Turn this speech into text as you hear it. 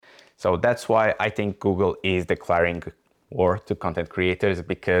So that's why I think Google is declaring war to content creators,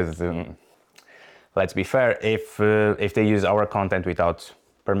 because let's be fair, if they use our content without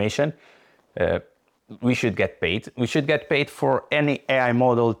permission, we should get paid. We should get paid for any AI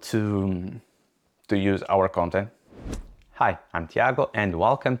model to use our content. Hi, I'm Thiago and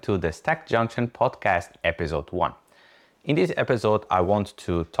welcome to the Junction podcast episode 1. In this episode, I want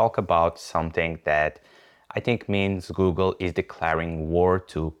to talk about something that I think means Google is declaring war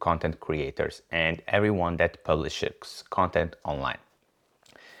to content creators and everyone that publishes content online.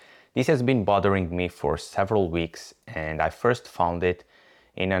 This has been bothering me for several weeks, and I first found it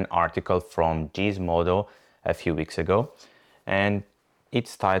in an article from Gizmodo a few weeks ago, and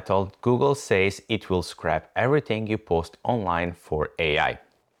it's titled "Google says it will scrap everything you post online for AI."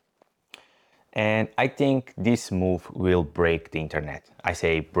 And I think this move will break the internet. I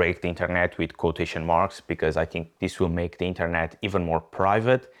say break the internet with quotation marks because I think this will make the internet even more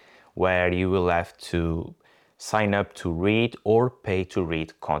private, where you will have to sign up to read or pay to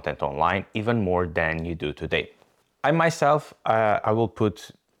read content online even more than you do today. I myself, I will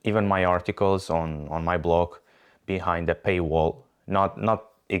put even my articles on my blog behind a paywall.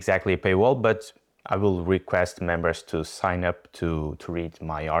 Not exactly a paywall, but I will request members to sign up to read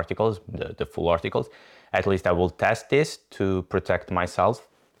my articles, the full articles. At least I will test this to protect myself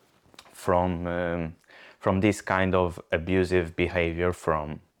from this kind of abusive behavior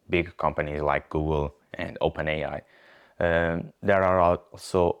from big companies like Google and OpenAI. There are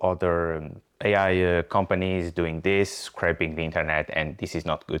also other AI companies doing this, scraping the internet, and this is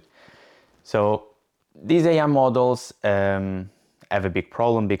not good. So these AI models have a big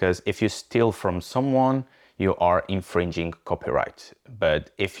problem because if you steal from someone, you are infringing copyright.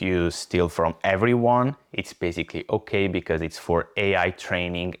 But if you steal from everyone, it's basically okay because it's for AI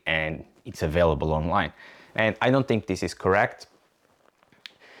training and it's available online. And I don't think this is correct.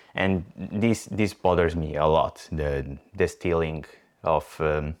 And this bothers me a lot, the stealing of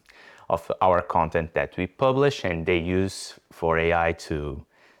our content that we publish and they use for AI to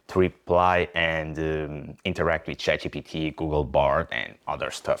reply and interact with ChatGPT, Google Bard, and other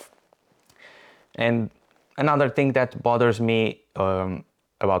stuff. And another thing that bothers me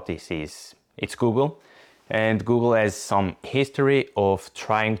about this is it's Google, and Google has some history of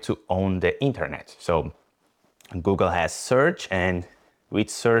trying to own the internet. So Google has search, and with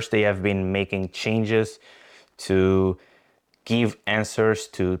search they have been making changes to give answers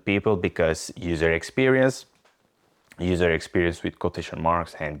to people because user experience with quotation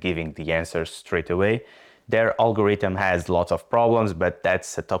marks and giving the answers straight away. Their algorithm has lots of problems, but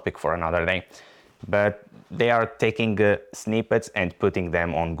that's a topic for another day. But they are taking snippets and putting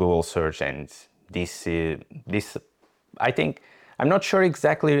them on Google search, and this I think, I'm not sure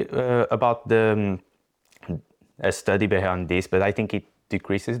exactly about the a study behind this, but I think it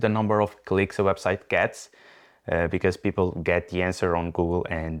decreases the number of clicks a website gets because people get the answer on Google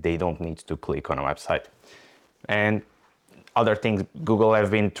and they don't need to click on a website. And other things Google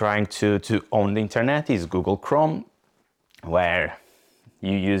have been trying to own the internet is Google Chrome, where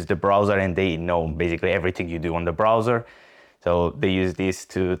you use the browser and they know basically everything you do on the browser. So they use this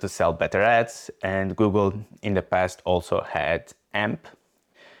to sell better ads. And Google in the past also had AMP,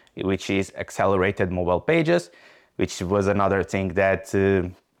 which is accelerated mobile pages, which was another thing that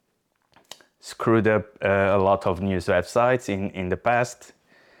screwed up a lot of news websites in the past.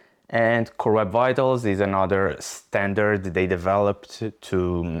 And Core Web Vitals is another standard they developed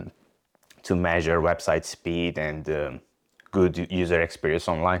to measure website speed and good user experience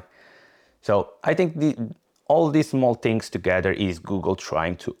online. So I think all these small things together is Google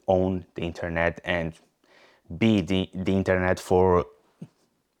trying to own the internet and be the internet for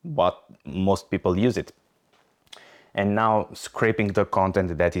what most people use it. And now scraping the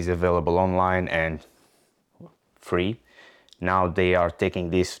content that is available online and free. Now they are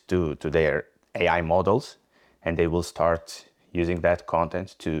taking this to their AI models, and they will start using that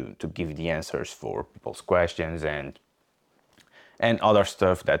content to give the answers for people's questions and other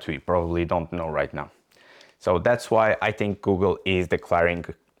stuff that we probably don't know right now. So that's why I think Google is declaring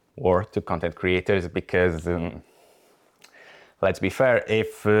war to content creators, because let's be fair,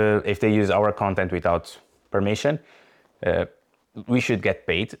 if they use our content without permission, we should get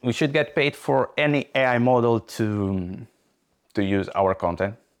paid. We should get paid for any AI model to use our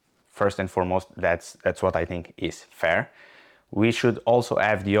content. First and foremost, that's what I think is fair. We should also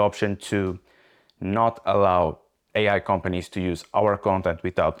have the option to not allow AI companies to use our content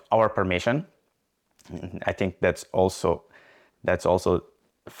without our permission. I think that's also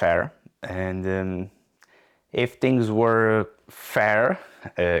fair. And if things were fair,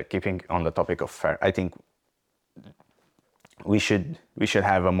 keeping on the topic of fair, I think we should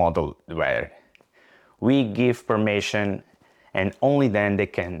have a model where we give permission and only then they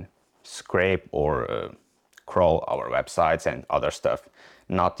can scrape or crawl our websites and other stuff,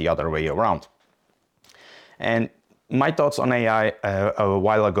 not the other way around. And my thoughts on AI a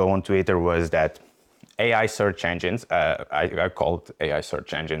while ago on Twitter was that AI search engines, I called AI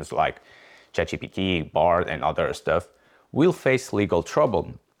search engines like ChatGPT, Bard, and other stuff, will face legal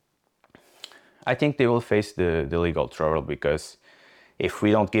trouble. I think they will face the legal trouble because if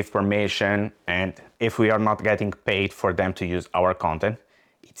we don't give permission and if we are not getting paid for them to use our content,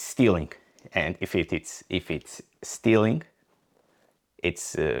 it's stealing. And if it's stealing,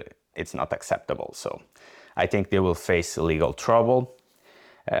 it's not acceptable. So I think they will face legal trouble.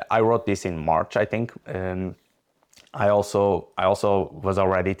 I wrote this in March, I think. I also was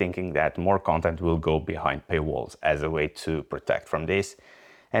already thinking that more content will go behind paywalls as a way to protect from this.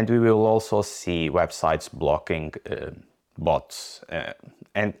 And we will also see websites blocking bots.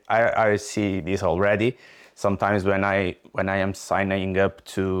 And I see this already. Sometimes when I am signing up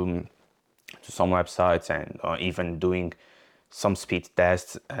to some websites and even doing some speed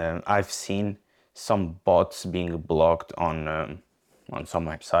tests, I've seen some bots being blocked on some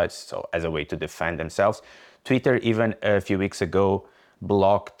websites, so as a way to defend themselves. Twitter even a few weeks ago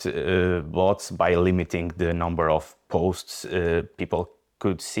blocked bots by limiting the number of posts people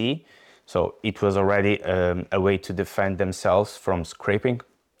could see. So it was already a way to defend themselves from scraping.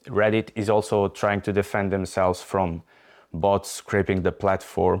 Reddit is also trying to defend themselves from bots scraping the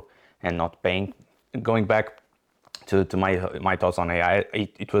platform and not paying. Going back to my thoughts on AI,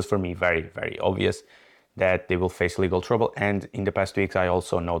 it was for me very, very obvious that they will face legal trouble. And in the past weeks, I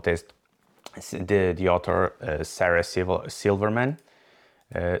also noticed the author Sarah Silverman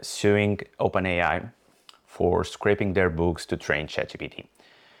suing OpenAI for scraping their books to train ChatGPT.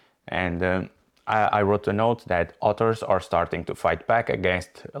 And I wrote a note that authors are starting to fight back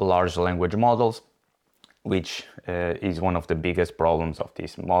against large language models, which is one of the biggest problems of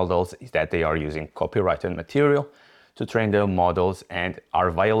these models, is that they are using copyrighted material to train their models and are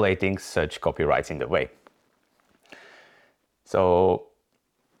violating such copyrights in the way. So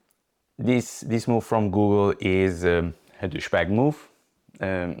this move from Google is a douchebag move,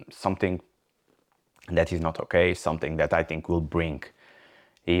 something that is not okay, something that I think will bring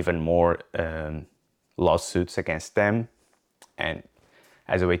even more lawsuits against them. And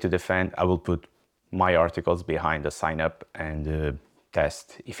as a way to defend, I will put my articles behind the sign up and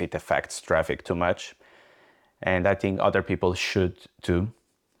test if it affects traffic too much. And I think other people should too.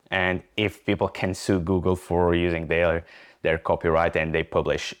 And if people can sue Google for using their copyright and they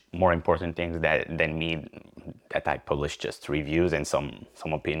publish more important things than me, that I publish just reviews and some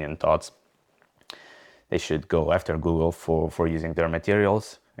opinion thoughts, they should go after Google for using their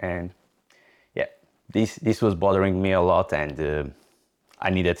materials. And yeah, this was bothering me a lot, and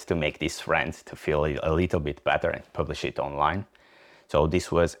I needed to make this rant to feel a little bit better and publish it online. So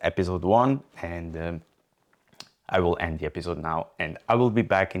this was episode 1, and I will end the episode now, and I will be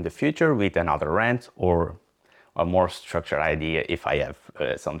back in the future with another rant or a more structured idea if I have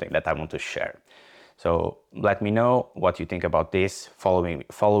something that I want to share. So let me know what you think about this.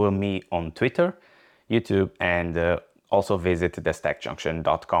 Follow me on Twitter, YouTube, and also visit the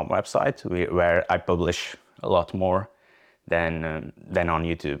stackjunction.com website where I publish a lot more than on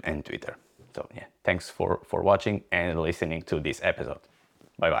YouTube and Twitter. So yeah, thanks for watching and listening to this episode.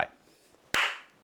 Bye bye.